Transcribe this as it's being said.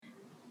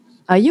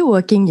Are you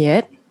working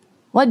yet?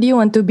 What do you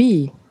want to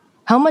be?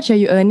 How much are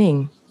you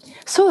earning?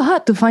 So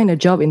hard to find a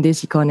job in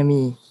this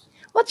economy.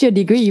 What's your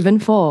degree even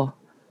for?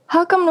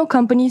 How come no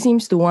company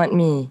seems to want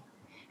me?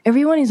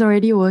 Everyone is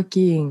already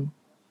working.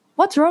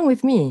 What's wrong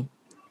with me?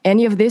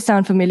 Any of this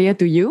sound familiar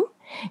to you?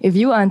 If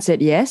you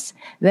answered yes,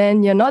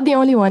 then you're not the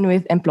only one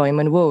with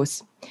employment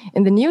woes.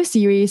 In the new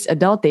series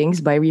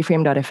Adultings by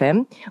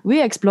Reframe.fm,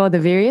 we explore the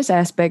various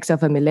aspects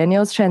of a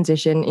millennial's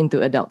transition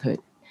into adulthood.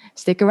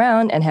 Stick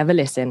around and have a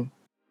listen.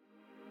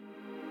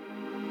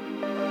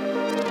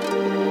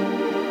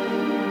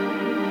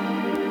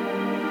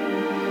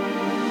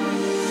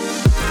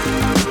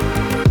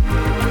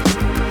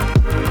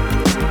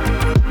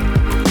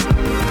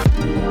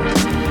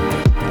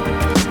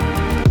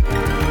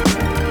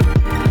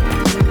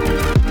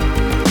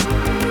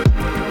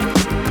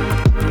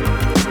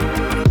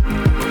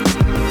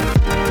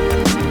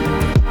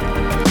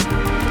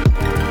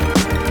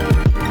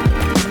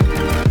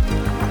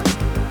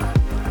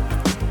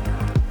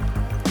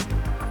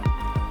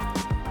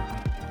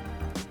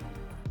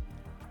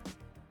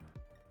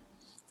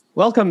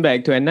 Welcome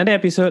back to another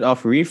episode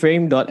of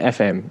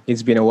Reframe.fm.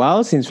 It's been a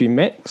while since we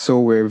met, so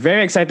we're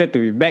very excited to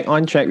be back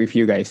on track with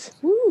you guys.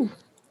 Woo.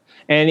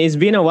 And it's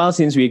been a while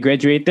since we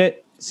graduated,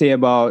 say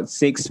about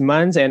 6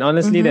 months, and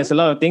honestly, there's a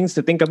lot of things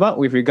to think about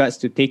with regards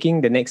to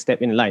taking the next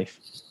step in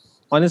life.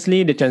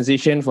 Honestly, the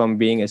transition from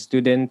being a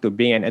student to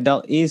being an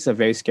adult is a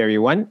very scary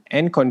one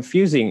and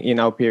confusing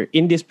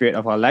in this period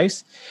of our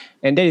lives,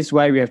 and that is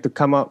why we have to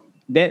come up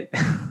that.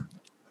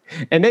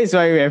 And that is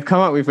why we have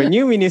come up with a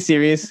new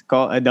mini-series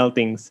called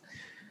Adultings.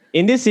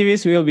 In this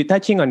series, we will be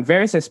touching on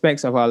various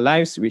aspects of our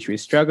lives which we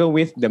struggle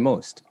with the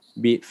most,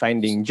 be it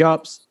finding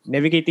jobs,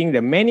 navigating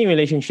the many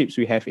relationships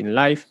we have in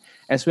life,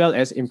 as well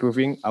as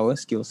improving our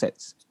skill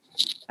sets.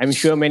 I'm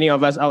sure many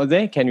of us out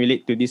there can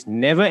relate to this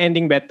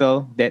never-ending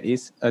battle that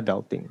is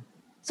adulting.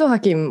 So,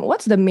 Hakim,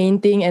 what's the main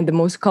thing and the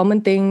most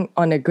common thing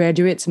on a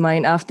graduate's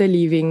mind after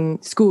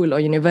leaving school or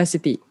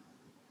university?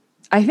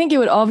 I think it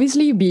would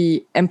obviously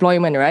be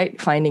employment,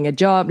 right? Finding a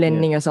job,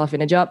 landing yourself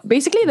in a job.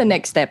 Basically, the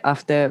next step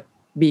after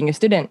being a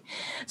student.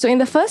 So, in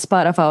the first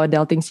part of our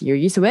adulting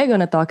series, we're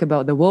going to talk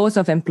about the woes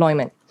of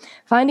employment,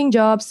 finding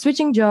jobs,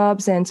 switching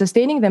jobs, and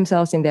sustaining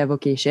themselves in their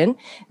vocation.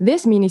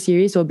 This mini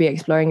series will be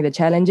exploring the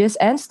challenges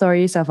and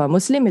stories of our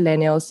Muslim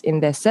millennials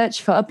in their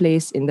search for a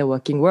place in the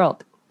working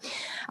world.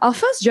 Our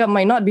first job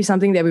might not be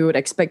something that we would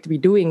expect to be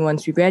doing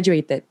once we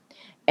graduated.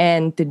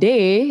 And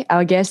today,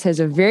 our guest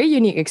has a very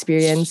unique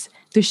experience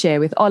to share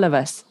with all of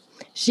us.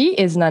 She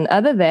is none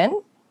other than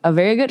a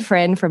very good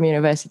friend from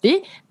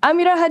university,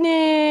 Amira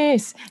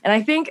Hanis. And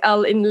I think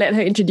I'll let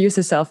her introduce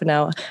herself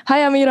now.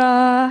 Hi,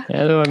 Amira.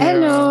 Hello,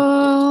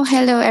 Amira.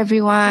 Hello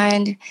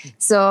everyone.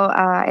 So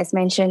as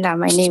mentioned,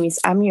 my name is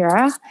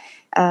Amira.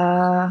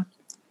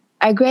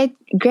 I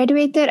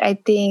graduated I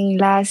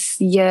think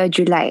last year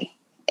July,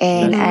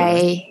 and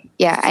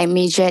I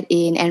majored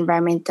in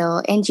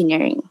environmental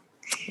engineering.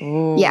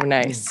 Oh, Yeah.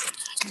 nice.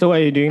 So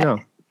what are you doing now?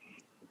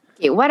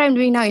 Okay, what I'm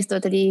doing now is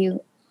totally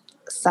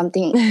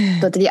something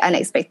totally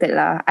unexpected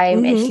lah.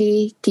 I'm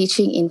actually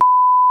teaching in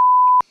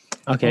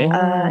Okay.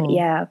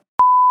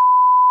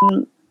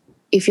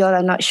 if you all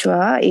are not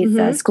sure, it's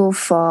a school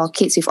for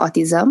kids with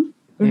autism.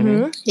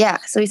 Mm-hmm. Yeah,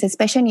 so it's a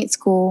special needs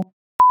school.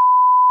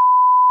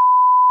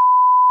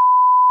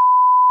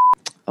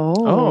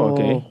 Oh,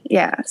 okay.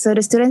 Yeah, so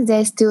the students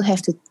there still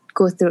have to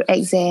go through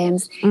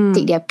exams,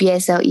 take their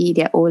PSLE,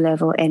 their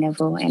O-level,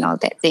 N-level, and all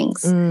that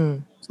things.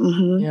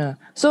 Yeah.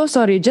 So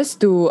sorry, just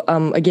to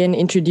again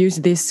introduce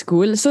this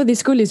school. So this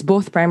school is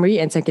both primary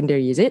and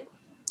secondary, is it?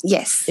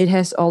 Yes. It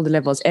has all the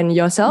levels. And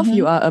yourself,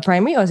 you are a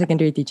primary or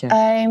secondary teacher?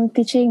 I'm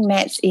teaching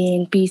maths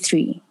in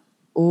P3.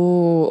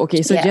 Oh,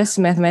 okay. So just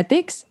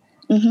mathematics?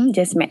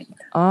 Just math.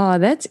 Oh,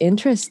 that's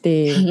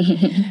interesting.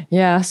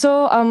 Yeah.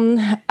 So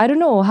I don't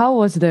know,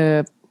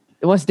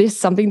 was this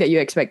something that you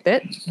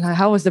expected?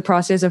 How was the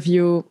process of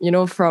you,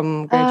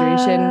 from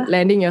graduation,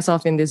 landing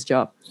yourself in this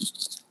job?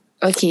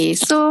 Okay,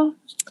 so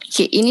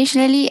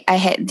initially I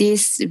had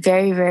this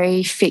very,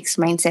 very fixed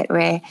mindset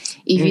where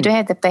if you don't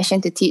have the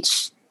passion to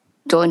teach,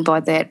 don't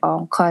bother at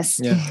all, because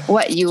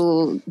what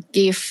you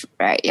give,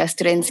 right, your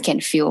students can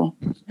feel.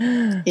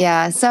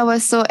 Yeah, so I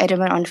was so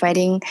adamant on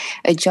finding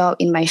a job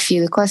in my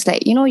field, because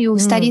you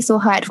study so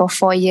hard for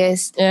 4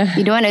 years,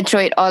 you don't want to throw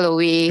it all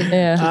away.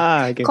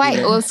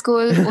 Quite old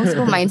school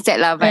mindset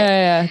lah,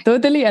 but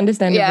totally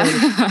understandable.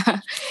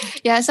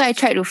 So I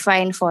tried to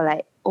find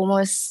for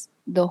almost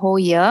the whole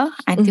year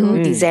until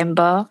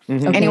December,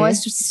 and it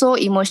was so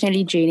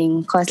emotionally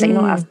draining, because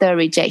after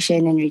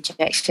rejection,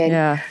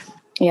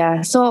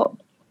 so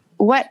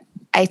what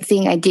I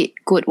think I did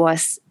good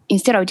was,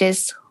 instead of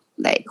just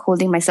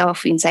holding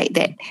myself inside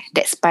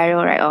that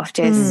spiral, right, of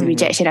just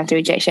rejection after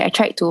rejection, I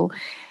tried to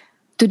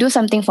do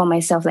something for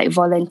myself, like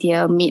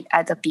volunteer, meet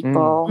other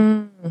people,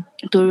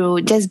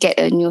 to just get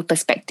a new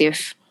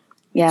perspective.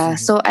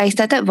 So I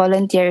started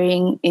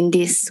volunteering in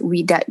this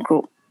WeDat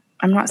group.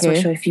 I'm not so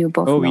sure if you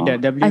both know. with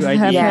that WID, I've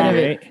heard of right?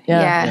 it.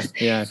 Yeah.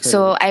 Yeah.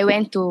 So I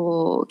went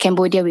to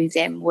Cambodia with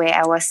them, where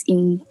I was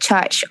in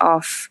charge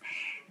of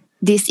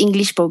this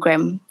English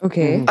program.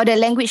 Okay. Or the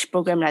language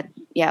program,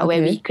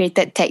 where we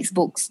created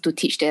textbooks to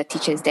teach the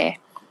teachers there.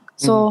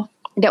 So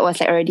that was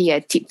like already a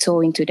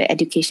tiptoe into the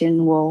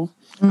education world.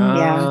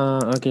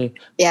 Okay.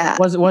 Yeah.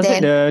 Was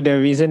it the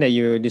reason that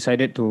you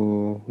decided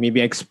to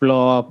maybe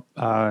explore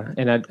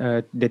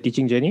the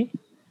teaching journey?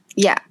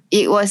 Yeah,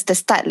 it was the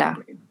start lah.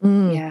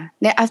 Yeah.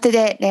 Then after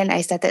that, then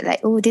I started like,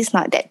 oh, this is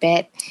not that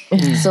bad.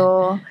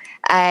 So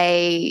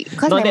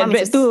not that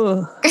bad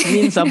too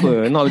means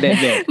apa? Not that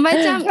bad.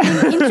 Macam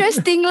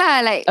interesting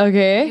lah. Like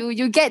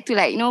you get to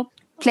like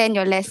plan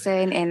your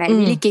lesson and like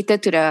really cater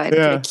to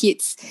the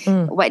kids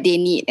what they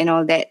need and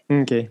all that.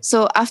 Okay.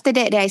 So after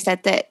that, then I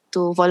started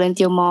to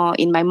volunteer more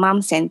in my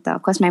mom's center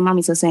because my mom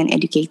is also an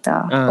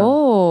educator.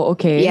 Oh,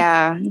 okay.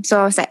 Yeah.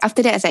 So I was like,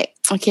 after that, I was like,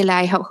 okay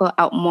lah, I help her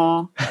out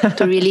more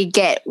to really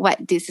get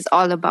what this is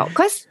all about.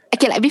 Because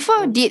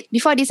before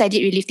this, I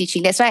did relief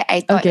teaching. That's why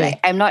I thought like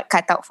I'm not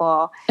cut out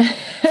for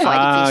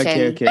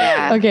education. Okay.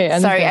 Yeah. Okay.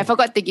 Sorry, I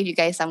forgot to give you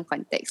guys some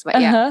context,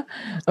 but yeah.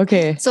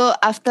 Okay. So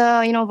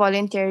after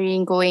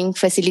volunteering,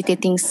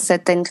 facilitating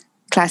certain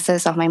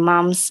classes of my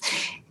mom's,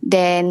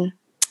 then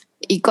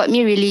it got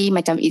me really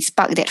it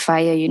sparked that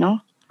fire,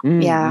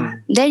 Yeah.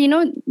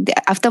 Then,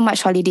 after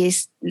March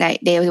holidays,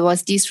 like there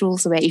was these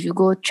rules where if you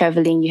go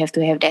traveling, you have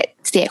to have that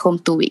stay at home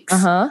 2 weeks.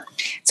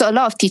 So a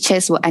lot of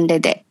teachers were under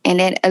that. And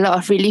then a lot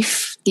of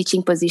relief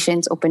teaching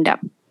positions opened up.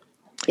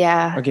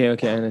 Yeah. Okay,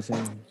 I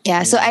understand.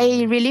 Yeah. So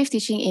I relief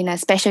teaching in a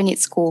special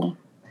needs school.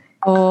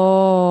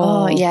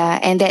 Oh, yeah.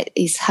 And that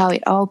is how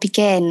it all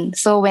began.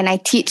 So when I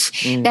teach,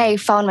 then I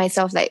found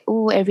myself like,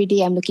 every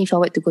day I'm looking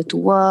forward to go to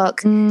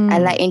work. I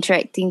like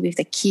interacting with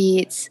the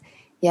kids.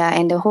 Yeah,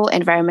 and the whole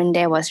environment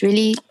there was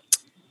really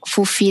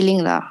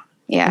fulfilling lah.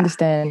 Yeah.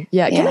 Understand.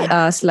 Yeah. Can I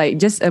ask like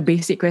just a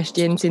basic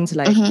question since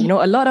like,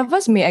 a lot of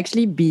us may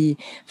actually be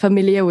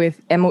familiar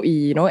with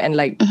MOE, and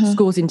like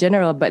schools in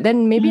general, but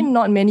then maybe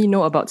not many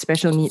know about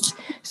special needs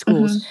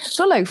schools.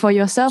 So like for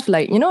yourself,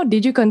 like,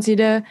 did you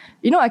consider,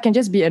 I can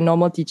just be a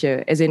normal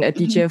teacher, as in a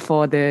teacher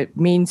for the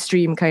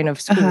mainstream kind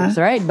of schools,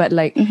 right? But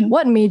like,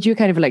 what made you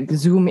kind of like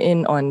zoom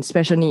in on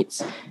special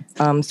needs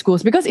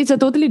schools? Because it's a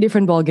totally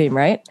different ballgame,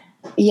 right?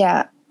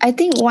 Yeah. I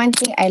think one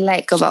thing I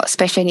like about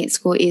special needs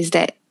school is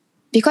that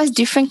because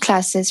different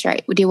classes,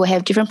 right, they will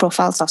have different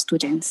profiles of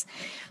students.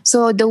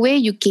 So the way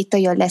you cater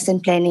your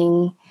lesson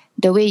planning,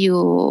 the way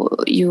you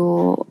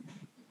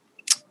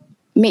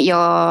make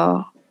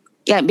your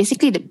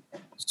basically the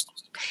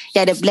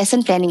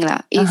lesson planning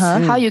lah is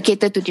how you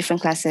cater to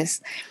different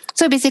classes.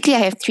 So basically I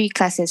have 3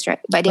 classes, right?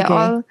 But they're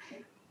all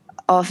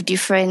of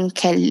different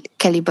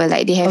caliber.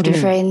 Like they have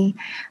different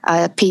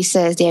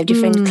paces, they have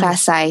different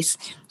class size.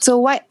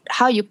 So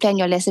how you plan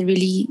your lesson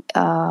really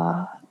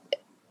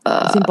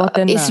it's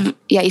important. It's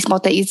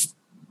important. It's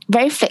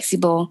very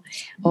flexible,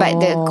 but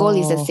the goal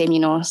is the same,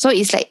 So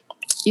it's like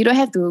you don't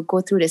have to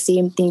go through the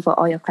same thing for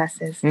all your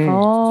classes.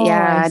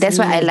 That's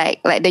what I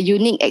like the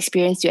unique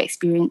experience you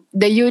experience,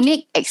 the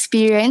unique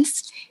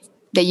experience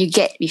that you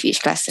get with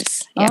each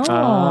classes.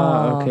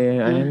 Okay,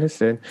 I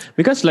understand.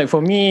 Because like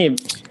for me,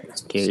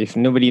 if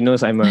nobody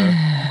knows, I'm a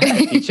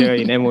teacher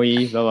in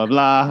MOE, blah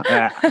blah blah.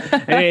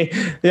 Anyway,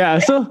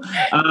 so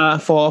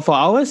for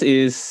ours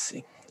is,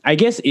 I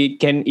guess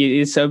it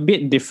is a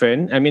bit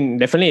different. I mean,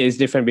 definitely it's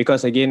different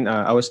because again,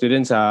 our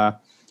students are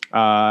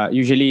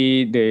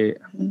usually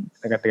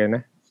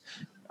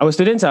our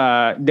students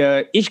are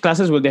each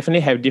classes will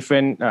definitely have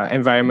different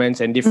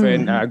environments and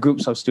different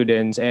groups of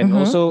students, and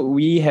also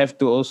we have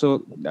to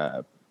also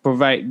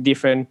provide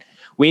different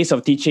ways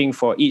of teaching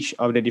for each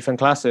of the different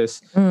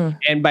classes.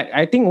 But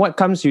I think what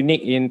comes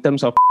unique in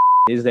terms of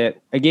is that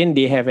again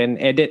they have an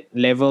added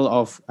level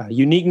of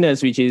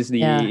uniqueness, which is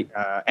the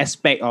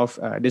aspect of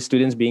the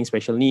students being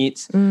special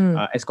needs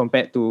as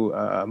compared to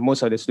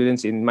most of the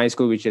students in my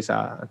school, which is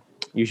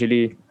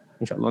usually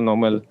inshallah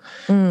normal.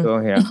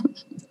 So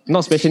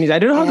not special needs. I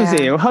don't know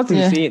how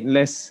to say it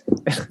less.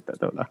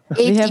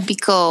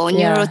 Atypical,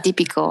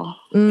 neurotypical.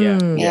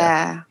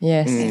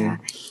 Yes.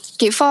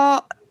 Okay,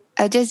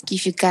 I'll just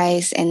give you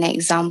guys an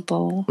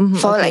example.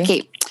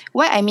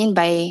 What I mean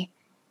by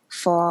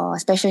for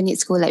special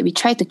needs school, like we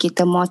try to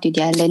cater more to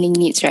their learning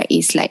needs, right?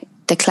 Is like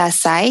the class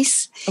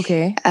size.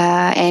 Okay.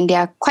 And they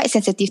are quite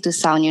sensitive to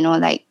sound,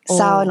 like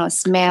sound or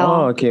smell.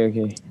 Oh,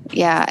 okay.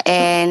 Yeah,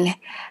 and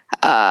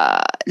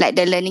like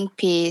the learning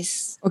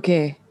pace.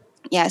 Okay.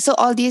 Yeah, so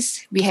all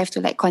this we have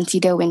to like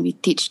consider when we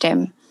teach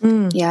them.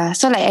 Yeah,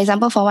 so like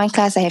example for one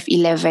class I have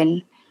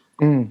 11.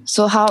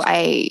 So how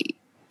I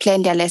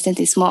plan their lessons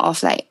is more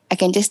of like I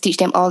can just teach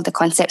them all the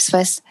concepts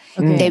first.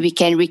 Then we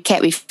can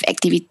recap with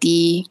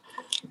activity,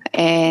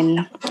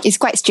 and it's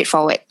quite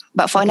straightforward.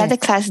 But for another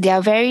class, they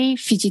are very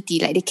fidgety,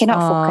 like they cannot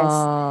focus.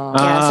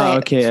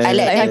 So I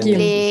let them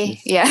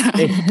play. Yeah,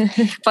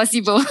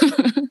 possible.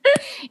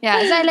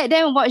 Yeah, so I let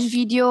them watch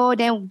video,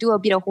 then do a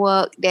bit of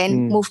work,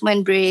 then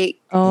movement break.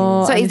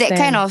 So it's that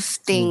kind of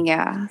thing.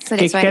 Yeah. So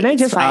that's why. Can I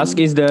just ask,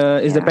 is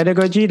the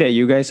pedagogy that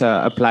you guys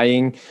are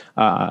applying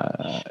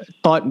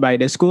taught by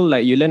the school,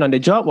 like you learn on the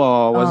job,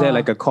 or was there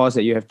like a course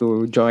that you have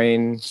to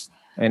join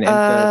and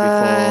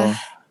enter before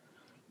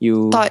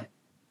you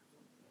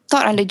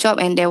taught on the job,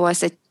 and there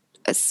was a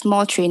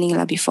small training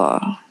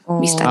before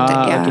we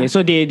started. Okay,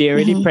 so they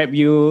already prep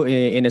you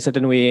in a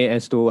certain way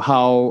as to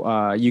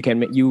how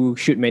you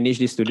should manage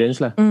these students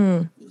lah.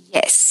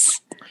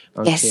 Yes.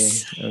 Okay.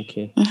 Yes.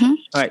 Okay. All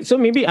right. So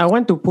maybe I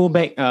want to pull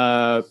back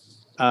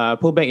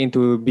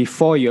into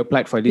before you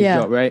applied for this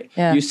job, right?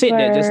 Yeah. You said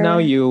that just now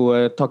you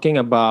were talking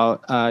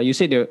about you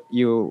said that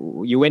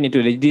you went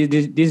into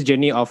this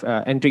journey of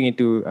entering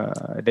into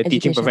the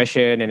teaching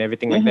profession and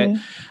everything like that.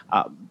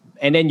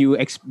 And then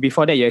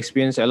before that you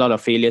experienced a lot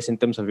of failures in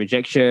terms of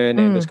rejection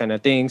and those kind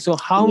of things. So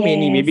how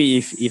many, maybe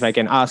if I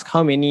can ask,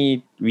 how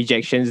many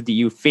rejections did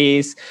you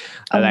face?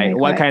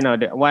 What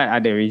are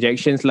the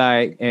rejections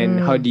like, and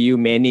how do you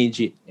manage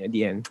it at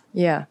the end?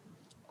 Yeah.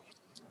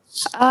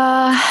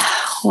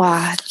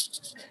 Wow.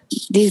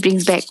 This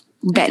brings back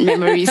bad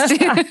memories.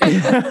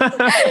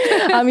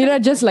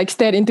 Amira just like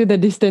stared into the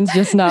distance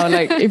just now,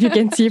 like if you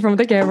can see from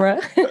the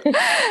camera.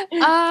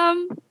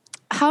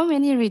 How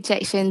many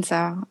rejections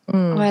are?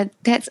 Well,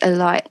 that's a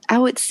lot. I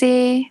would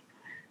say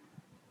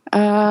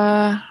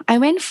I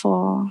went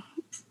for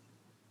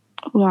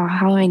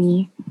how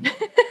many?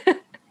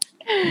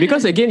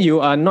 Because again,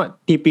 you are not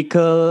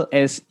typical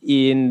as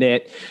in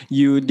that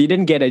you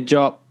didn't get a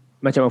job,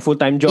 macam a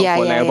full-time job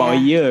for about a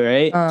year,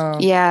 right?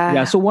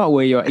 Yeah. So what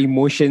were your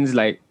emotions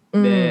like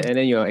there, and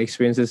then your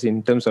experiences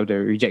in terms of the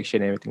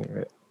rejection and everything like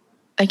that?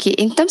 Okay,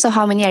 in terms of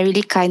how many, I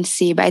really can't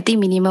say, but I think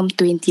minimum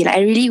 20. Like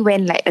I really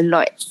went like a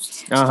lot.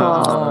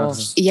 Wow,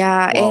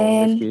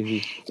 and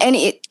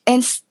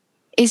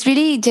it's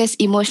really just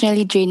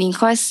emotionally draining,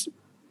 because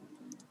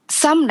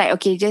some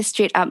just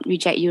straight up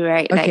reject you,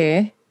 right?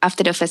 Like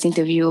after the first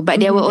interview.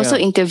 But there were also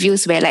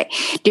interviews where like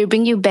they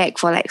bring you back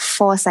for like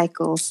 4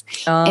 cycles.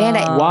 And then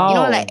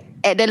like like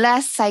at the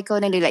last cycle,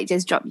 then they like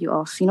just drop you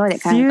off. You know,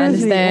 that kind of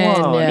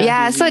understand. Wow.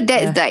 Yeah, so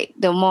that's like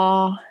the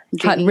more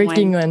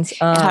heartbreaking ones.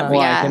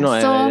 I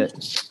cannot.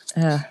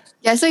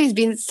 So it's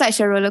been such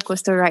a roller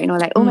coaster ride,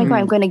 like, oh my God,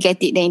 I'm going to get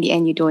it. Then in the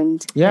end, you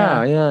don't.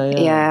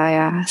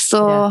 Yeah.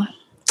 So.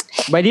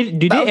 But did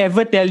they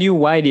ever tell you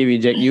why they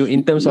reject you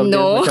in terms of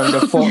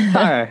the fault?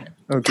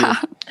 Okay.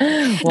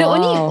 The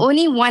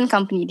only one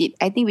company did,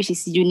 I think, which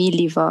is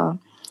Unilever.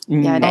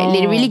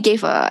 They really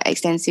gave a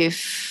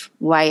extensive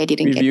why I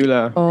didn't review get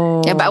it.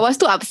 Yeah, but I was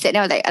too upset.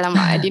 I was like, alamak,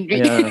 I didn't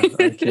read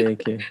it.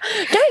 Okay.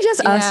 Can I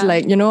just ask,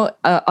 like,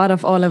 out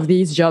of all of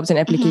these jobs and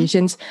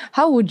applications,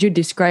 how would you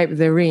describe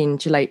the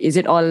range? Like, is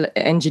it all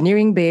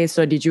engineering based,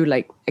 or did you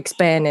like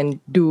expand and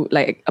do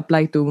like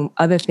apply to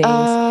other things?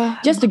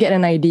 Just to get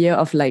an idea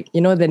of like,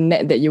 the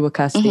net that you were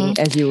casting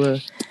as you were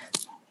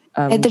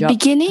at the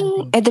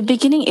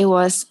beginning, it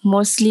was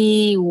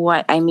mostly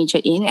what I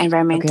majored in,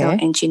 environmental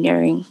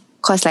engineering.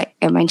 Because like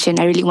I mentioned,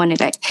 I really wanted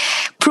to like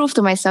prove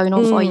to myself,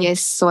 4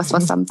 years was for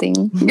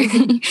something.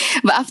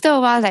 But after a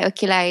while, like,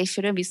 okay, I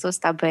shouldn't be so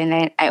stubborn.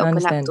 And I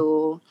opened up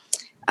to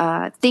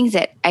things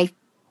that I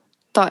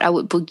thought I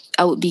would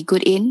be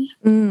good in.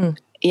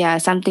 Yeah,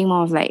 something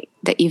more of like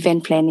the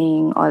event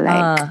planning, or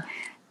like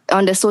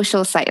on the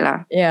social side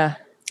lah. Yeah.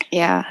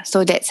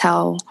 So that's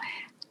how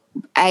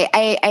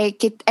I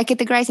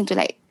categorize into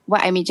like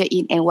what I major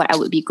in and what I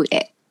would be good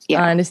at.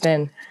 Yeah, I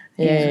understand.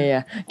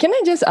 Yeah. Can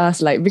I just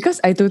ask, like,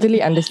 because I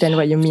totally understand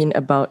what you mean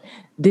about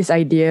this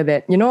idea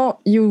that,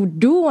 you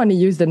do want to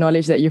use the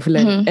knowledge that you've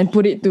learned and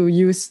put it to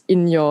use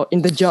in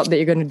the job that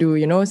you're going to do,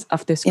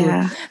 after school.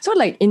 Yeah. So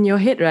like in your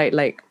head, right,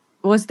 like,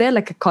 was there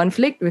like a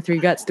conflict with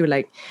regards to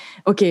like,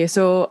 okay,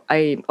 so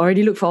I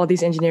already look for all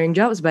these engineering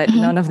jobs, but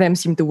none of them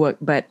seem to work.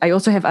 But I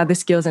also have other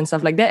skills and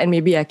stuff like that, and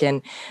maybe I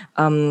can,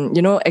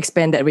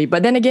 expand that way.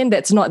 But then again,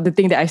 that's not the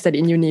thing that I studied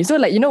in uni. So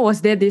like,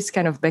 was there this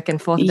kind of back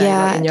and forth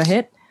dialogue in your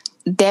head?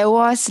 There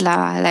was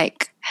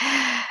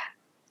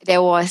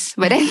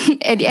but then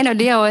at the end of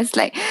the day, I was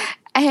like,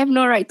 I have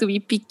no right to be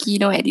picky,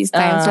 at this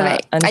time. So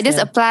like, I just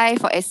apply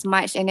for as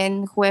much, and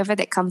then whoever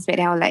that comes back,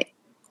 then I'll like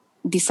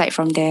decide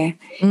from there.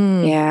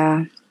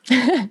 Yeah.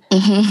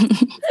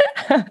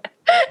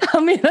 I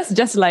mean, that's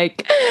just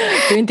like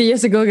 20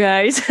 years ago,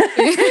 guys.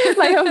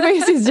 Like her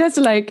face is just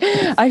like,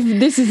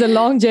 this is a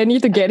long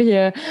journey to get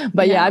here.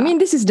 But I mean,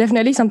 this is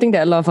definitely something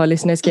that a lot of our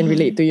listeners can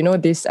relate to,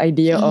 this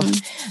idea of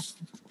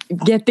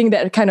getting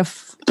that kind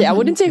of, I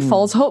wouldn't say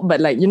false hope, but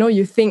like,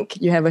 you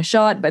think you have a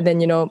shot, but then,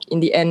 in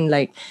the end,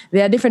 like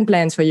there are different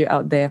plans for you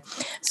out there.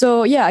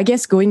 So I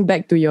guess going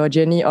back to your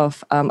journey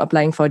of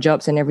applying for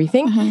jobs and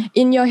everything,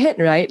 in your head,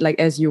 right, like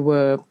as you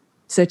were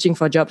searching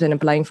for jobs and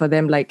applying for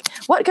them, like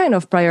what kind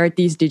of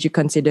priorities did you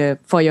consider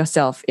for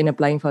yourself in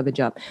applying for the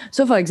job?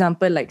 So for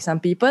example, like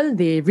some people,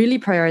 they really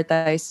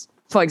prioritize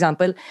for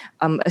example,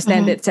 a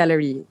standard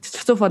salary.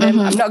 So for them,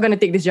 I'm not going to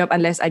take this job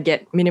unless I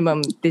get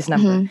minimum this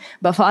number.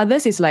 But for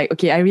others, it's like,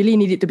 okay, I really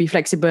need it to be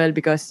flexible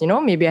because,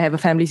 maybe I have a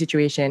family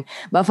situation.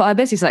 But for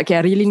others, it's like, okay,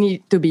 I really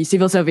need to be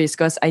civil service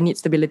because I need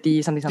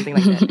stability, something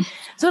like that.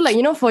 So like,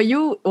 for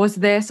you, was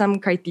there some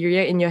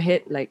criteria in your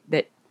head like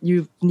that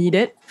you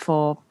needed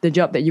for the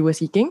job that you were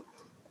seeking?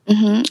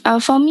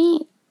 For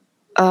me,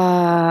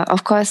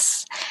 of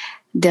course,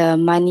 the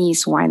money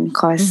is one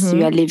because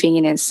we are living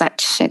in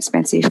such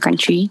expensive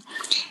country.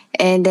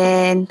 And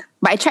then,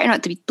 but I try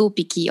not to be too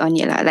picky on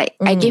it. Like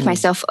I give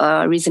myself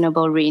a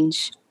reasonable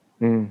range.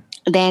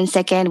 Then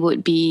second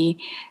would be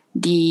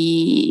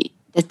the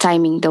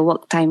timing, the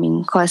work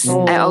timing. Because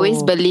I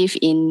always believe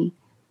in,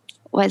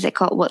 what is it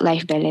called?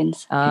 Work-life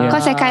balance.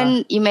 Because I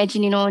can't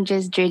imagine,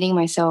 just draining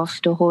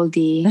myself the whole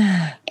day.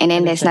 And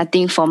then there's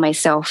nothing for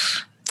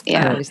myself.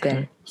 Yeah. I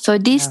understand. So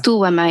these two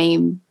were my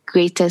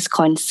greatest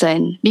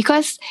concern,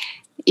 because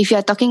if you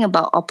are talking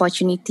about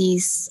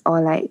opportunities or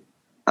like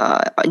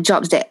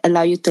jobs that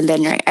allow you to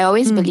learn, right? I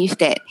always believe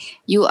that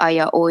you are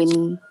your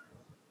own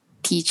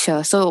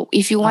teacher. So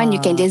if you want, you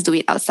can just do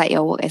it outside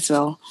your work as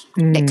well.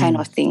 That kind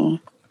of thing.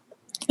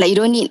 Like you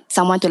don't need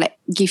someone to like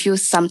give you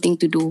something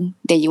to do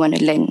that you want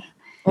to learn.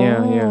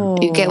 Yeah.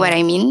 You get what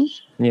I mean?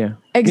 Yeah.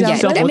 Example?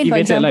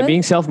 Self-motivated, like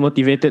being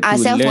self-motivated to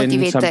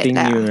learn something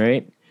new,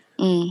 right?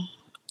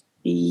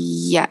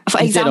 Yeah. For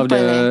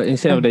example,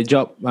 instead of the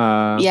job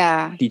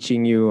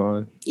teaching you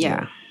or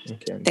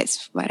Okay.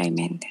 That's what I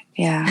meant.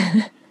 Yeah.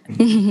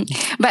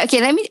 But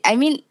okay,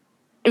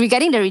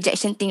 regarding the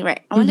rejection thing,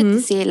 right? I wanted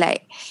to say,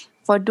 like,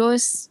 for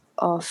those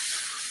of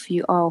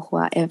you all who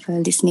are ever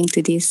listening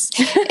to this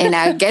and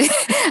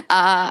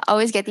are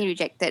always getting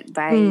rejected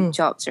by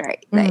jobs,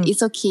 right? Like,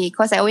 it's okay,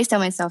 because I always tell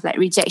myself, like,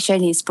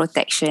 rejection is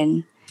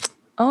protection.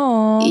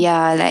 Oh.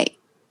 Yeah, like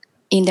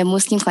in the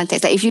Muslim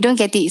context, like if you don't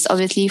get it, it's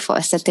obviously for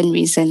a certain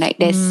reason. Like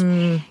there's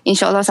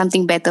inshallah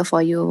something better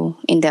for you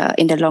in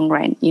the long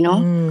run,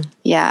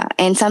 Yeah.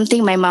 And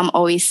something my mom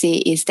always say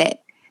is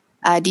that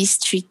these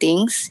three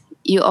things,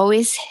 you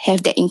always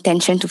have the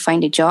intention to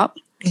find a job.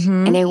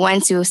 And then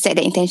once you set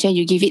the intention,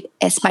 you give it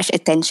as much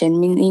attention,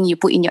 meaning you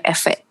put in your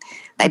effort.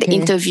 Like the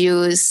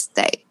interviews,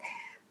 like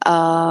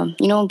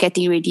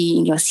getting ready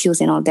in your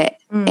skills and all that.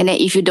 And then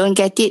if you don't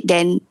get it,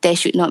 then there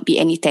should not be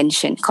any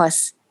tension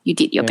because you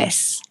did your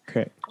best.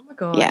 Correct. Oh my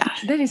God. Yeah.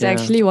 That is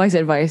actually wise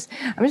advice.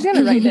 I'm just going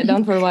to write that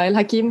down for a while.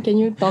 Hakim, can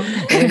you talk?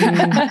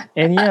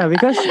 And yeah,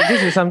 because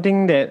this is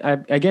something that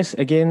I guess,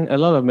 again, a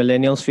lot of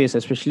millennials face,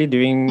 especially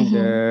during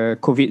the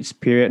COVID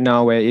period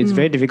now, where it's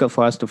very difficult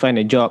for us to find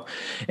a job.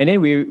 And then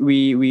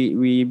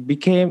we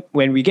became,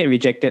 when we get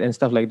rejected and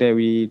stuff like that,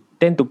 we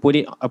tend to put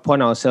it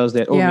upon ourselves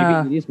that,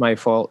 maybe it is my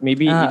fault.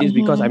 Maybe it is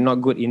because I'm not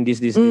good in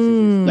this.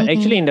 But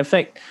actually, in the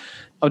fact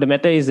of the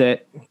matter is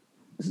that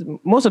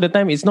most of the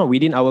time it's not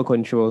within our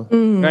control,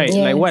 right? Yes.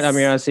 Like what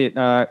Amira said,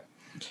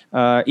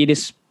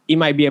 it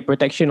might be a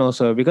protection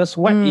also, because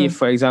what if,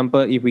 for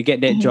example, if we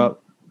get that job,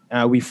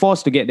 we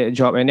forced to get that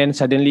job, and then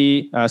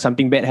suddenly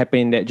something bad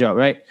happened in that job,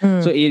 right?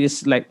 So it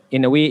is like,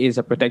 in a way, it's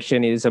a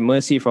protection. It is a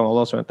mercy from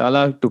Allah subhanahu wa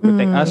ta'ala to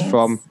protect us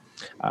from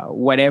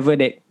whatever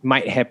that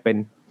might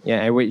happen.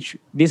 Yeah, which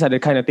these are the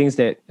kind of things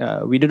that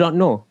we do not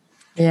know.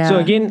 Yeah. So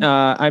again,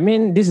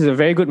 this is a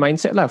very good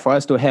mindset for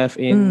us to have,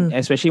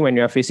 especially when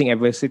we are facing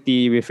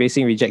adversity, we're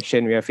facing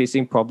rejection, we are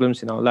facing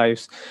problems in our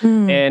lives.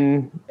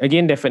 And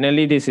again,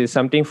 definitely this is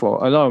something for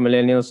a lot of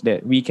millennials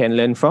that we can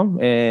learn from.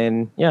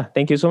 And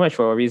thank you so much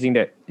for raising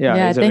that.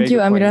 Thank you,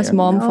 Amira's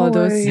mom, for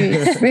those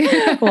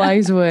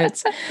wise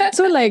words.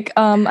 So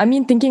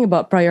thinking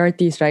about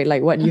priorities, right?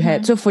 Like what you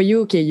had. So for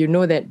you, okay, you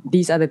know that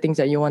these are the things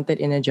that you wanted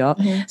in a job.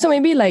 So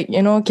maybe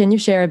can you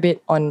share a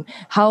bit on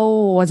how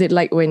was it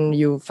like when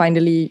you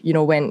finally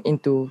went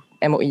into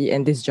MOE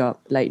and this job?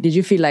 Like, did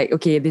you feel like,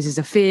 okay, this is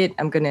a fit,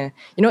 I'm gonna,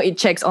 it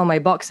checks all my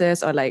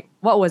boxes, or like,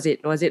 what was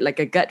it? Was it like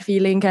a gut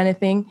feeling kind of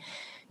thing?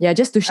 Yeah,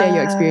 just to share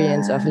your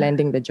experience of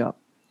landing the job.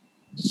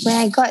 When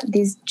I got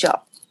this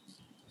job,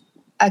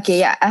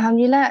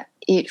 alhamdulillah,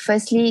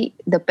 firstly,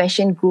 the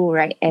passion grew,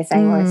 right, as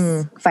I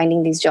was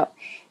finding this job.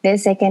 Then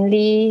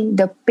secondly,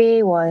 the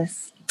pay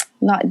was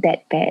not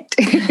that bad.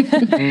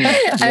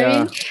 I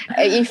mean,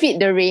 it fit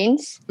the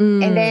range.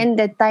 And then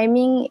the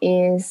timing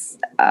is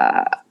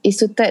it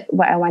suited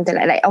what I wanted.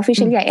 Like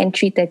officially I end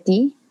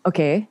 3:30.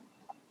 Okay.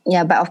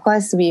 Yeah, but of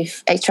course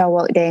with extra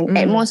work, then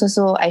at most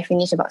also I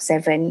finish about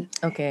 7.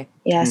 Okay.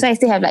 Yeah, so I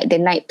still have like the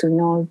night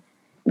to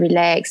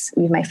relax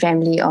with my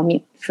family or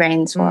meet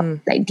friends for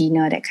like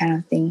dinner, that kind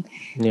of thing.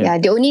 Yeah,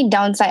 the only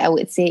downside I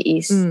would say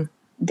is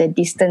the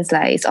distance.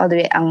 It's all the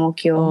way at Ang Mo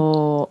Kio.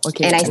 Oh,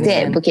 okay. And I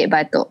stay at Bukit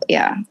Batok.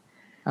 Yeah.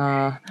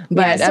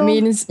 But I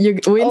mean, you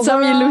win overall,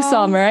 some, you lose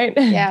some, right?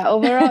 Yeah,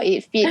 overall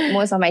it fit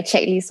most of my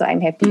checklist, so I'm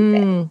happy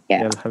with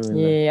that.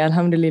 Yeah,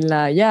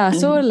 alhamdulillah. Yeah,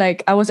 so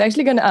I was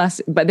actually going to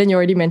ask, but then you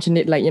already mentioned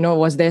it,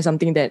 was there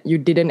something that you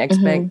didn't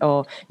expect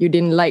or you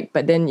didn't like,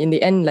 but then in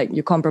the end,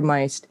 you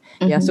compromised?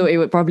 Yeah, so it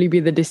would probably be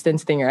the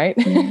distance thing, right?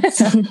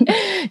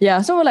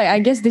 Yeah, so I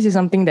guess this is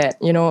something that,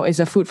 is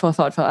a food for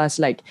thought for us.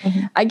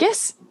 I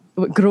guess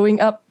growing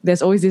up,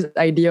 there's always this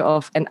idea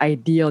of an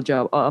ideal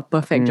job or a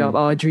perfect job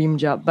or a dream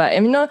job. But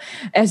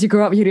as you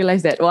grow up, you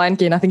realize that one,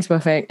 okay, nothing's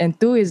perfect, and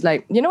two is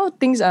like,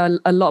 things are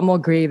a lot more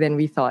gray than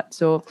we thought.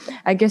 So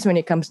I guess when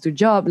it comes to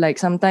job, like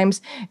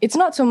sometimes it's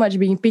not so much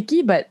being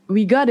picky, but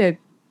we gotta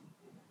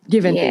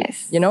give and take.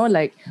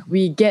 Like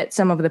we get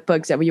some of the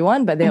perks that we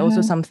want, but there are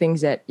also some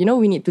things that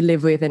we need to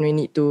live with, and we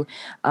need to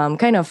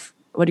kind of,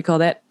 what do you call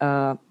that?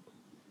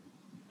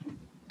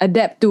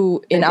 Adapt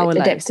to in our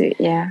lives.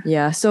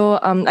 Yeah. So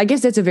I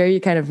guess that's a very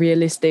kind of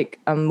realistic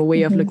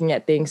way of looking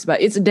at things, but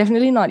it's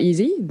definitely not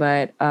easy.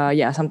 But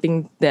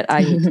something that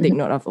I need to take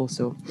note of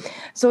also.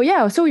 So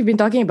so we've been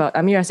talking about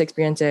Amira's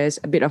experiences,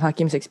 a bit of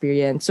Hakim's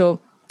experience.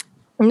 So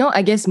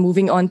I guess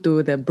moving on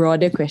to the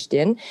broader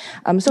question.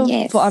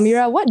 For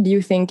Amira, what do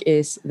you think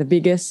is the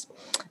biggest,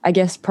 I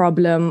guess,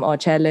 problem or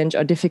challenge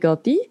or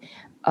difficulty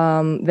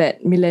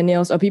that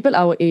millennials or people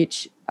our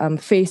age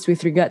face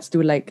with regards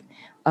to like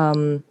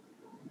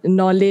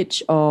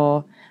knowledge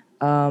or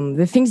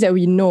the things that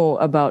we know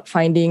about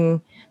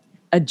finding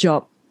a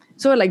job?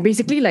 So like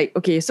basically like,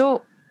 okay,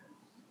 so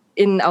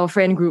in our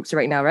friend groups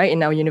right now, right,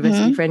 in our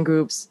university friend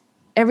groups,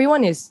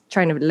 everyone is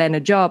trying to land a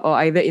job or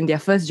either in their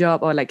first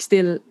job or like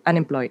still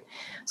unemployed.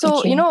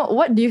 So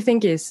what do you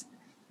think is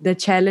the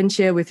challenge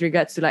here with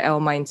regards to like our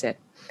mindset?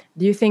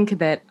 Do you think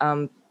that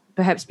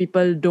perhaps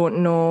people don't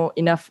know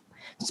enough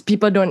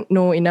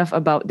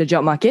about the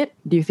job market?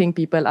 Do you think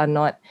people are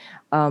not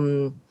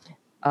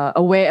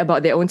aware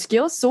about their own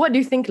skills? So what do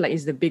you think like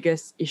is the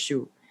biggest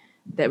issue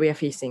that we are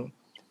facing,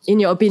 in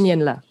your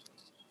opinion lah?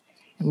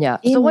 Yeah.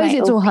 So why is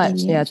it so hard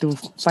to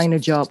find a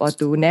job or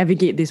to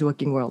navigate this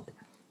working world?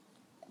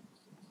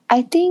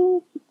 I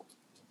think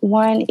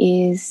one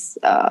is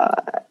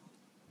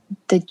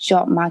the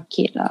job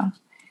market lah.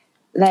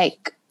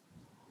 Like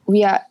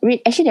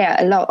actually there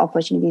are a lot of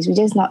opportunities. We're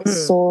just not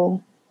so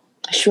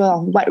sure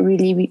of what we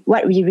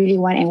really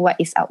want and what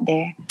is out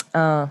there.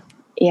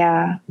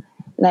 Yeah.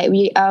 Like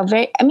we are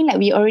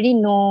we already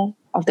know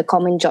of the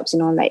common jobs,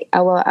 like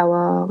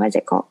our what's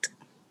it called?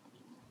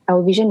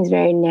 Our vision is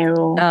very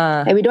narrow.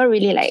 Like we don't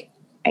really like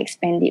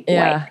expand it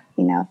wide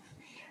enough.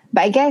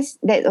 But I guess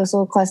that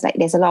also cause like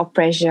there's a lot of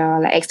pressure,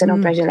 like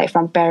external pressure, like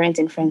from parents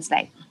and friends,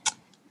 like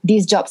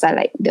these jobs are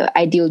like the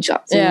ideal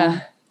jobs.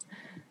 Yeah,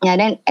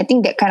 then I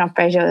think that kind of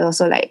pressure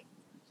also like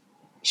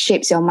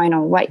shapes your mind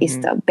on what is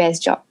the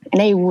best job,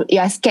 and then you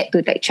are scared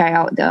to like try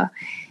out the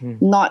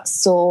not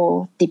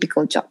so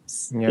typical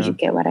jobs. If you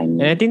get what I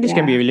mean. And I think this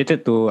can be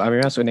related to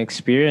Amira's own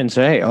experience,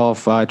 right,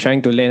 of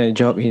trying to land a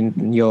job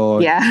in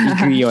your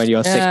degree or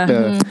your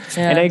sector.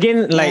 And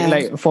again,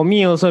 like for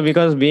me also,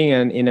 because being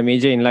in a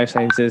major in life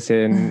sciences,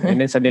 and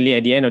then suddenly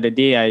at the end of the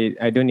day,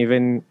 I don't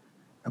even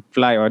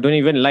apply or I don't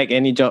even like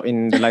any job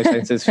in the life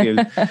sciences field.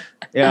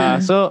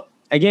 So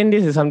again,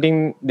 this is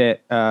something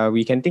that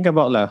we can think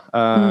about lah.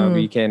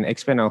 We can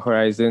expand our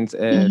horizons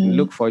and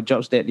look for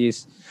jobs that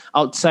is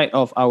outside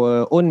of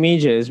our own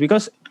majors.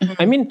 Because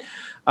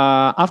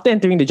after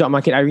entering the job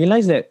market, I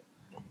realized that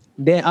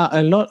there are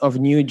a lot of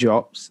new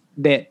jobs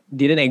that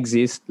didn't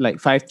exist like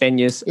 5-10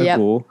 years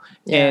ago,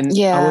 and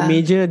our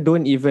major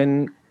don't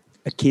even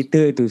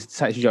cater to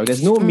such jobs.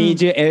 There's no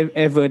major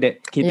ever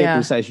that cater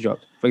to such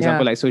jobs. For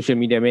example, like social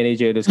media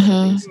manager, those kind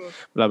of things,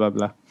 blah blah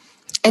blah.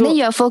 And then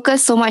you're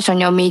focused so much on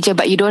your major,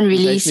 but you don't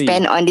really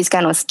spend on this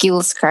kind of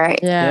skills,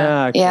 correct?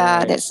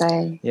 Yeah, that's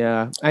why.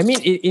 Yeah, I mean,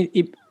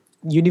 it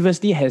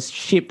university has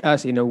shaped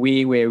us in a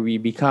way where we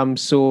become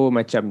so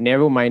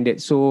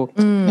narrow-minded, so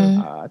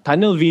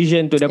tunnel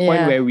vision to the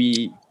point where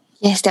we...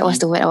 Yes, that was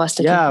the word I was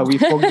looking for. We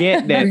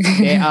forget that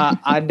there are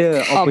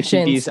other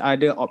opportunities,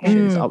 other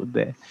options out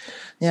there.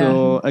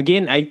 So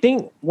again, I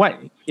think what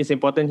is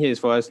important here is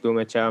for us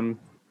to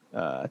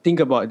think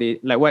about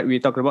like what we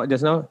talked about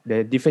just now,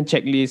 the different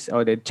checklists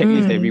or the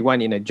checklist that we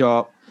want in a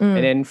job,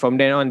 and then from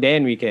then on,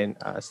 then we can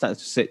start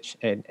to search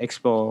and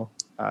explore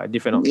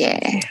different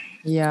options.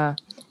 Yeah.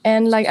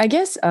 And like I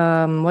guess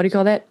what do you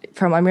call that?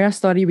 From Amira's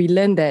story, we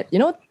learned that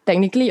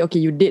technically, okay,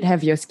 you did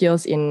have your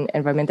skills in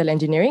environmental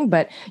engineering,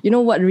 but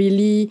what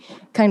really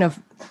kind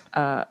of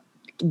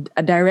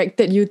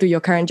directed you to your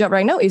current job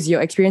right now is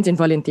your experience in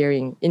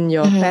volunteering, in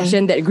your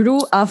passion that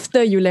grew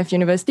after you left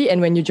university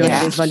and when you joined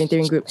this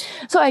volunteering group.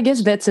 So I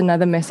guess that's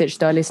another message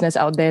to our listeners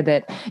out there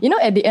that,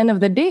 at the end of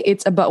the day,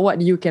 it's about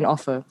what you can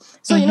offer.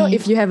 So,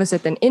 if you have a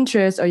certain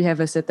interest or you have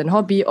a certain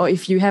hobby or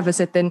if you have a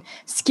certain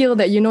skill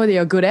that that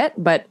you're good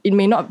at, but it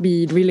may not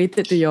be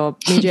related to your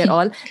major at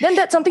all, then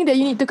that's something that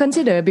you need to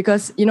consider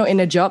because, in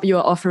a job, you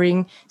are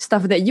offering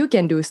stuff that you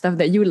can do, stuff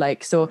that you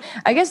like. So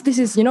I guess this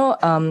is,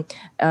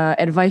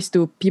 advice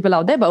to people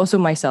out there, but also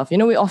myself.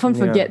 We often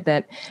forget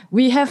that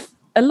we have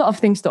a lot of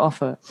things to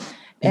offer.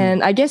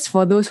 And I guess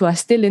for those who are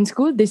still in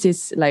school, this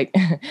is like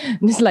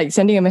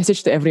sending a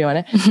message to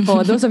everyone.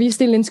 For those of you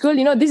still in school,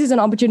 this is an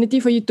opportunity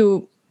for you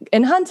to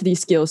enhance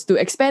these skills, to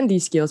expand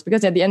these skills,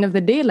 because at the end of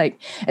the day, like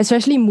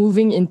especially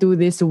moving into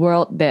this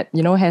world that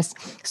has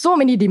so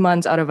many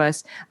demands out of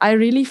us, I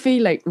really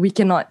feel like we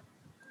cannot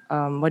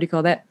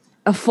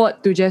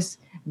afford to just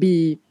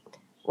be,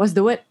 what's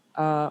the word,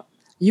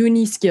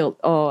 uni skilled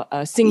or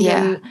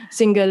single.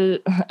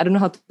 I don't know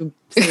how to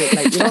say it.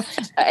 Like,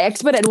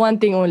 expert at one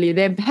thing only.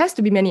 There has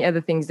to be many other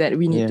things that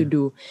we need to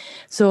do.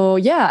 So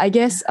yeah, I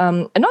guess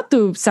not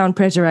to sound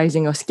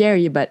pressurizing or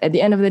scary, but at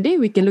the end of the day,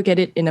 we can look at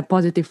it in a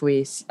positive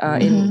ways.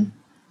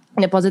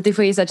 In a positive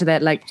way, such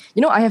that, like,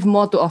 I have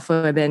more to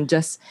offer than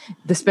just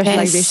the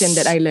specialization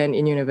that I learned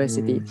in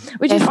university,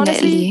 which is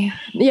honestly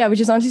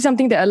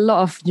something that a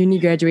lot of uni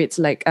graduates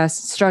like us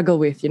struggle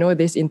with.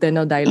 This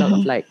internal dialogue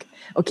of like,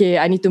 okay,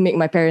 I need to make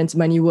my parents'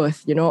 money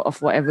worth,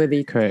 of whatever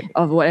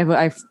of whatever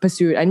I've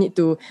pursued. I need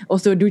to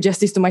also do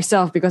justice to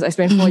myself because I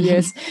spent 4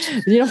 years,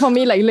 for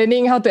me, like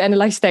learning how to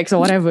analyze text or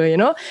whatever,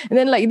 and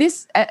then like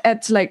this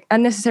adds like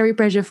unnecessary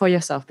pressure for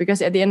yourself, because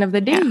at the end of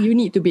the day, you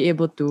need to be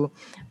able to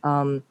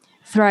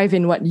thrive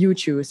in what you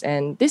choose,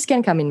 and this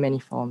can come in many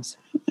forms.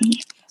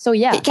 So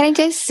yeah, can I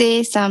just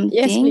say something?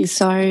 Yes, please.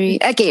 Sorry.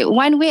 Okay,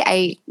 one way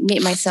I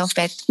made myself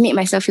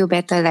feel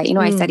better. Like,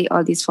 I studied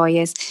all these 4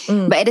 years,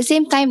 but at the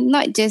same time,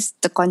 not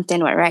just the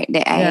content, right?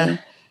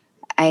 That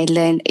I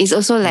learned. It's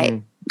also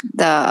like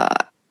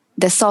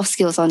the soft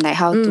skills on like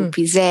how to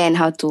present,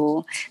 how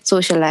to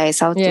socialize,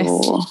 how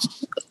to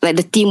like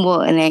the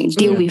teamwork and like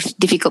deal with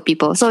difficult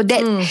people. So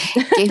that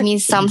gave me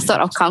some sort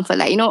of comfort.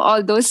 Like,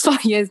 all those 4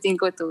 years didn't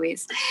go to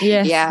waste.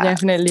 Yes,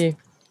 definitely.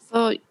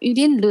 So you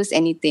didn't lose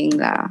anything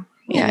lah.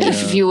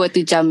 If you were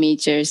to jump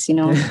majors,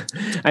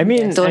 I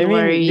mean, don't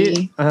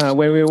worry.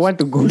 When we want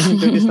to go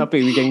into this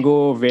topic, we can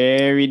go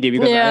very deep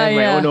because I have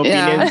my own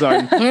opinions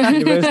on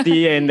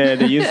university and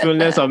the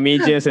usefulness of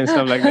majors and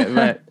stuff like that.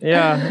 But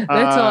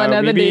that's for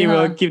another day. Maybe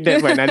we'll keep that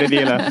for another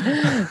day lah.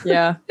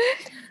 Yeah.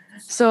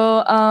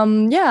 So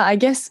I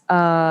guess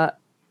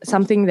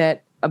something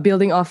that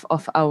building off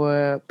of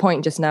our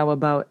point just now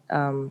about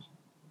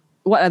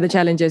what are the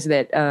challenges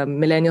that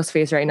millennials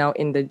face right now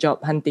in the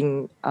job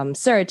hunting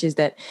search is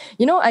that,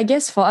 I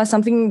guess for us,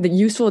 something that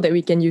useful that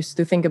we can use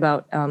to think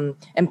about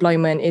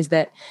employment is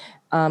that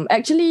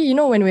actually,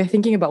 when we're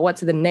thinking about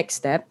what's the next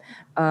step,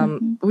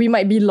 we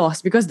might be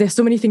lost because there's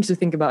so many things to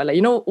think about.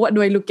 Like, what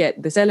do I look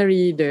at? The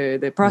salary,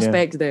 the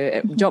prospects,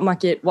 the job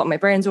market, what my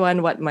parents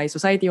want, what my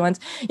society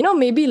wants.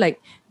 Maybe like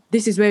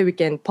this is where we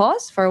can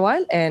pause for a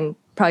while and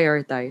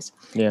prioritize.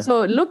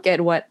 So look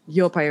at what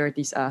your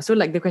priorities are. So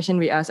like the question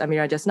we asked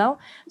Amira just now.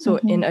 So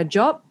in a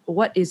job,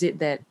 what is it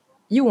that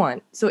you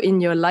want? So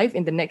in your life,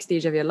 in the next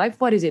stage of your life,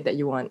 what is it that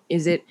you want?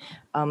 Is it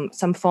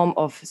some form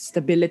of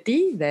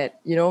stability that,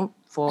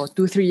 for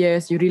 2-3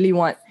 years, you really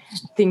want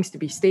things to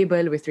be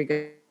stable with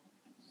regard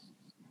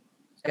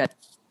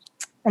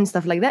and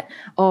stuff like that?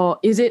 Or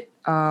is it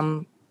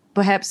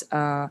perhaps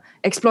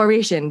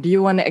exploration? Do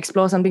you want to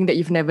explore something that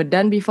you've never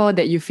done before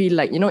that you feel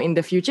like, in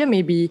the future,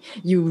 maybe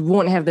you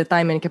won't have the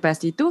time and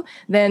capacity to?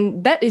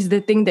 Then that is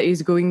the thing that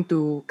is going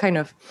to kind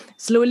of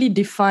slowly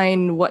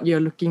define what you're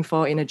looking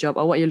for in a job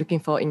or what you're looking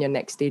for in your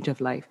next stage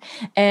of life.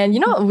 And,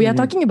 we are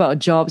talking about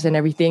jobs and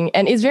everything,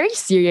 and it's very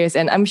serious.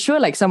 And I'm sure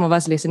like some of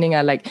us listening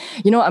are like,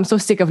 I'm so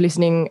sick of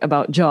listening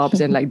about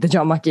jobs and like the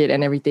job market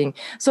and everything.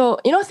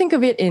 So, think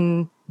of it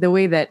in the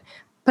way that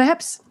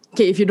perhaps,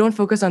 okay, if you don't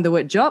focus on the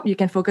word job, you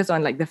can focus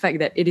on like the fact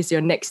that it is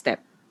your next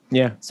step.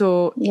 Yeah.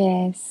 So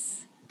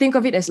think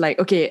of it as like,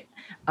 okay,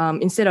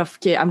 instead of,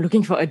 okay, I'm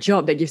looking for a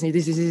job that gives me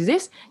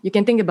this, you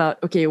can think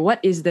about, okay, what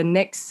is the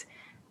next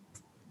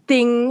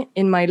thing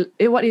in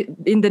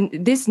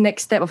this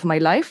next step of my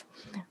life?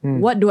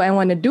 What do I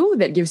want to do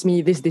that gives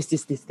me this?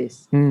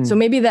 So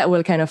maybe that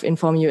will kind of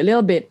inform you a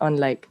little bit on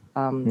like,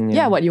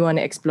 what you want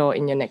to explore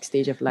in your next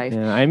stage of life.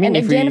 Yeah. I mean,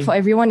 and again, for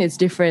everyone, it's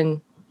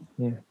different.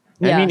 Yeah.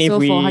 Yeah, I mean, so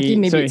for Hakim,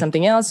 maybe it's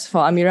something else.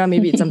 For Amira,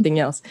 maybe it's something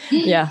else.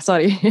 Yeah,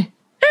 sorry.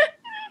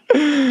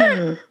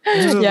 You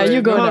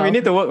go now. We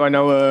need to work on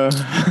our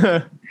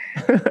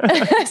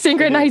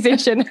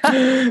synchronization.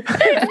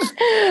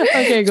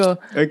 Okay, go.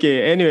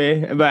 Okay,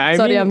 anyway. But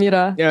sorry,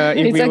 Amira.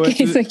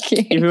 It's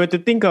okay. If we were to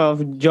think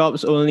of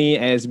jobs only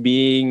as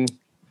being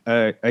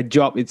a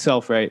job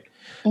itself, right?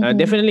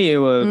 Definitely it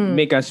will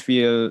make us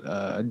feel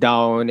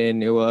down,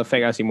 and it will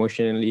affect us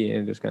emotionally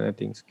and those kind of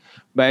things.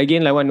 But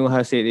again, like what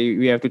Nuha said,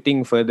 we have to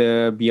think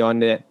further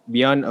beyond that,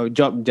 beyond a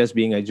job just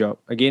being a job.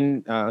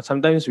 Again,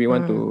 sometimes we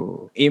want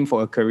to aim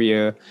for a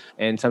career,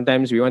 and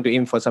sometimes we want to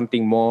aim for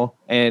something more.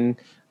 And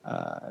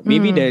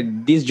maybe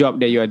this job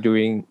that you are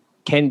doing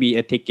can be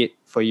a ticket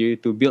for you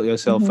to build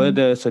yourself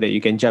further so that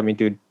you can jump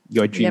into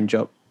your dream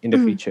job in the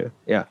future.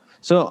 Yeah.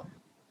 So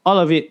all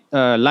of it,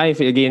 life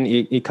again,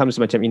 it comes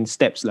macam in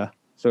steps lah.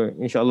 So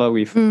inshallah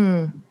with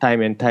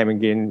time and time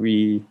again,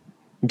 we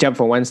jump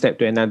from one step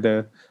to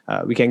another.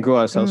 We can grow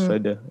ourselves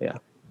further. Yeah.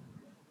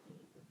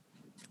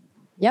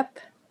 Yep.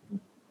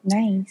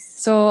 Nice.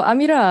 So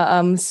Amira,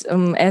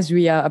 as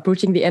we are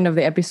approaching the end of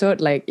the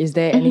episode, like, is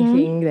there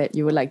anything that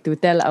you would like to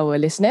tell our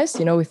listeners,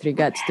 with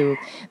regards to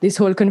this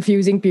whole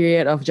confusing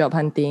period of job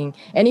hunting?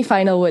 Any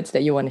final words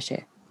that you want to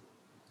share?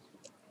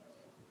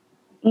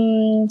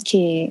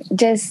 Okay,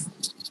 just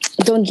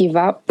don't give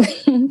up.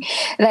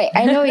 Like,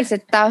 I know it's a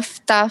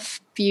tough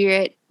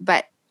period,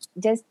 but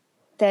just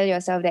tell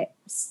yourself that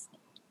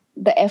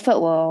the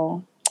effort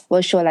will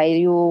will show like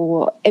you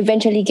will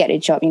eventually get a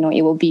job.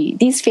 It will be,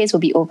 this phase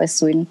will be over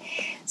soon.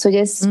 So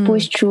just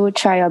push through,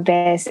 try your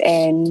best,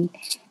 and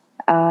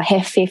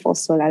have faith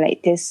also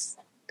like this.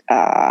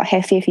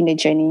 Have faith in the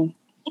journey.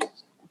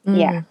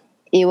 Yeah,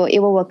 it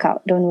will work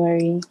out. Don't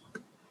worry.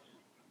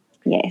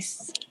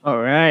 Yes. All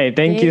right.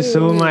 Thank you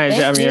so much,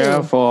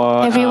 Amira,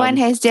 for... Everyone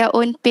has their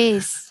own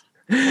pace.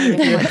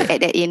 I want to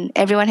add that in.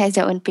 Everyone has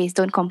their own pace.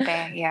 Don't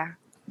compare. Yeah.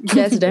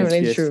 That's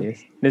definitely true.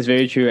 Yes. That's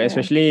very true,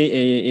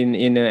 especially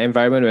in an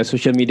environment where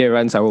social media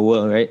runs our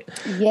world, right?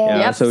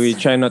 Yeah. So we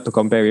try not to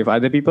compare with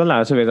other people.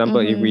 So for example,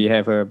 if we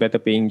have a better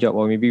paying job,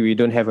 or maybe we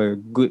don't have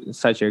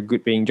such a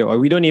good paying job, or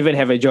we don't even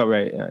have a job,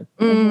 right?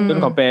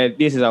 Don't compare.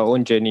 This is our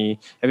own journey.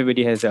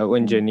 Everybody has their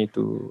own journey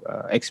to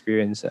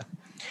experience.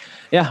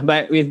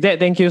 But with that,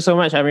 thank you so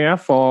much, Amira,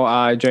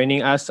 for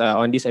joining us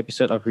on this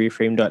episode of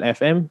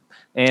Reframe.fm.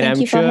 And Thank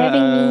you for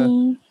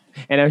having me.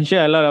 And I'm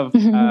sure a lot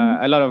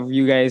of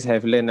you guys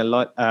have learned a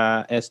lot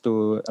as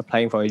to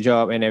applying for a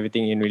job and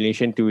everything in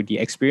relation to the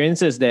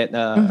experiences that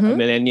a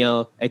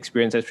millennial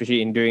experience,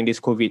 especially during this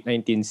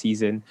COVID-19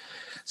 season.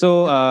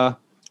 So,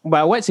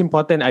 but what's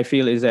important, I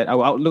feel, is that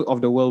our outlook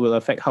of the world will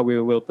affect how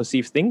we will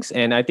perceive things.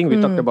 And I think we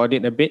talked about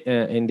it a bit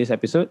in this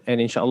episode.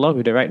 And inshallah,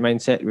 with the right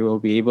mindset, we will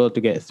be able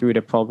to get through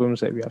the problems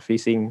that we are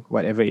facing,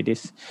 whatever it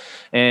is.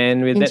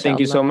 And with that,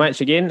 thank you so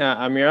much again,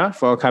 Amira,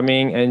 for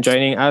coming and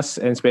joining us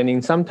and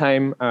spending some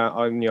time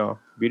on your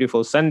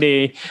beautiful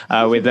Sunday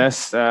with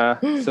us.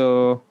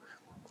 So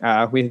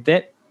with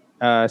that,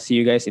 see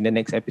you guys in the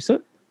next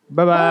episode.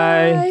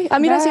 Bye-bye. Bye.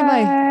 Amira, say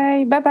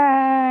bye.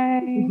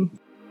 Bye-bye.